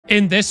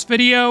In this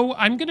video,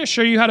 I'm going to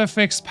show you how to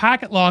fix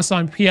packet loss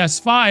on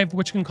PS5,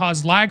 which can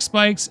cause lag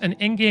spikes and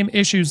in-game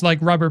issues like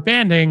rubber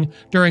banding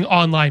during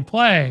online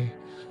play.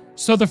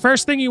 So the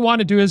first thing you want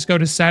to do is go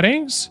to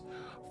Settings.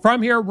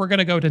 From here, we're going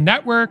to go to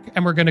Network,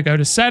 and we're going to go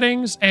to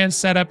Settings and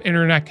set up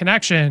internet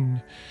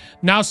connection.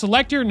 Now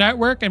select your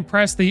network and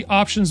press the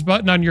Options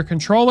button on your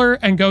controller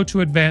and go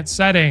to Advanced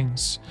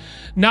Settings.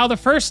 Now the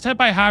first tip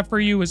I have for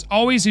you is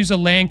always use a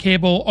LAN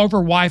cable over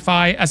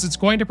Wi-Fi, as it's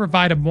going to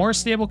provide a more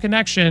stable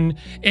connection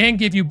and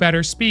give you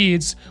better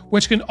speeds,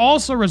 which can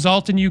also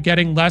result in you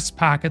getting less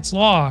packets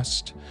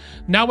lost.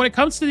 Now when it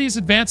comes to these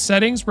advanced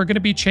settings, we're going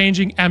to be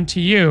changing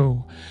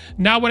MTU.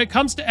 Now when it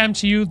comes to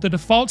MTU, the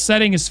default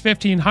setting is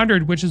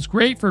 1500, which is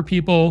great for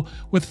people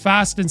with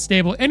fast and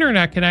stable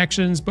internet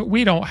connections, but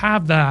we don't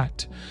have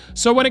that.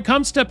 So when it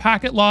comes to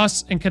packet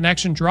loss and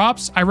connection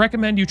drops, I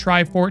recommend you try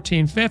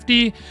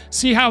 1450,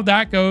 see how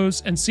that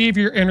goes, and see if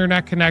your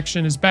internet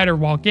connection is better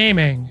while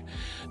gaming.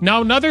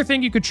 Now, another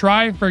thing you could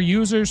try for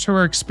users who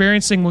are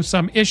experiencing with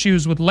some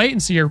issues with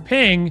latency or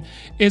ping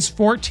is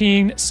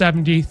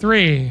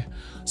 1473.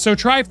 So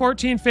try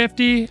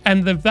 1450,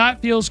 and if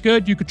that feels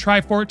good, you could try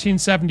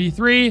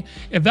 1473.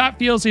 If that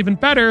feels even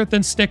better,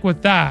 then stick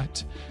with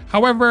that.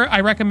 However,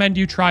 I recommend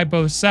you try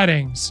both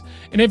settings.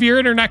 And if your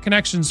internet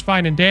connection's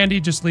fine and dandy,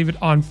 just leave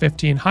it on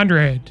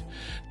 1500.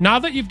 Now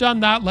that you've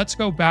done that, let's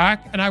go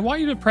back, and I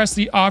want you to press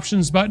the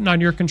Options button on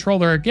your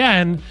controller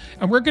again,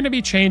 and we're going to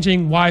be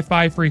changing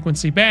Wi-Fi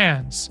frequency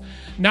bands.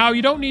 Now,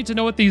 you don't need to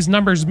know what these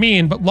numbers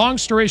mean, but long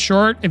story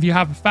short, if you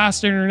have a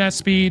fast internet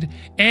speed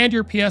and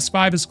your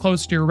PS5 is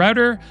close to your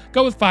router,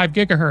 go with 5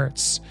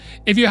 GHz.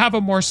 If you have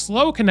a more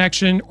slow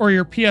connection or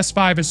your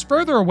PS5 is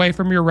further away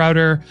from your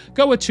router,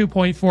 go with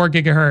 2.4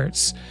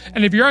 GHz.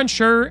 And if you're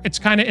unsure, it's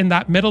kind of in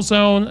that middle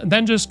zone,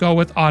 then just go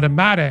with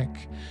automatic.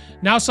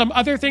 Now, some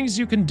other things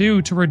you can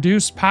do to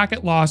reduce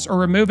packet loss or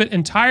remove it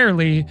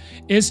entirely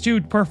is to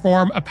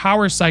perform a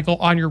power cycle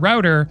on your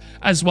router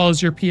as well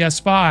as your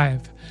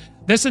PS5.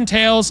 This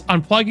entails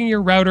unplugging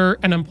your router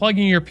and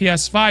unplugging your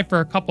PS5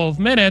 for a couple of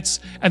minutes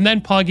and then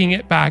plugging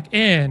it back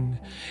in.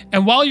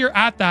 And while you're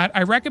at that,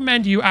 I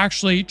recommend you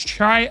actually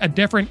try a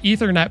different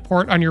Ethernet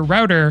port on your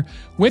router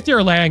with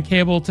your LAN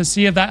cable to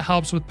see if that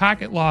helps with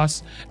packet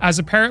loss, as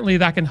apparently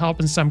that can help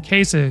in some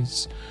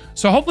cases.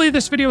 So hopefully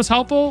this video was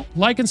helpful.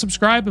 Like and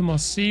subscribe, and we'll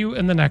see you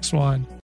in the next one.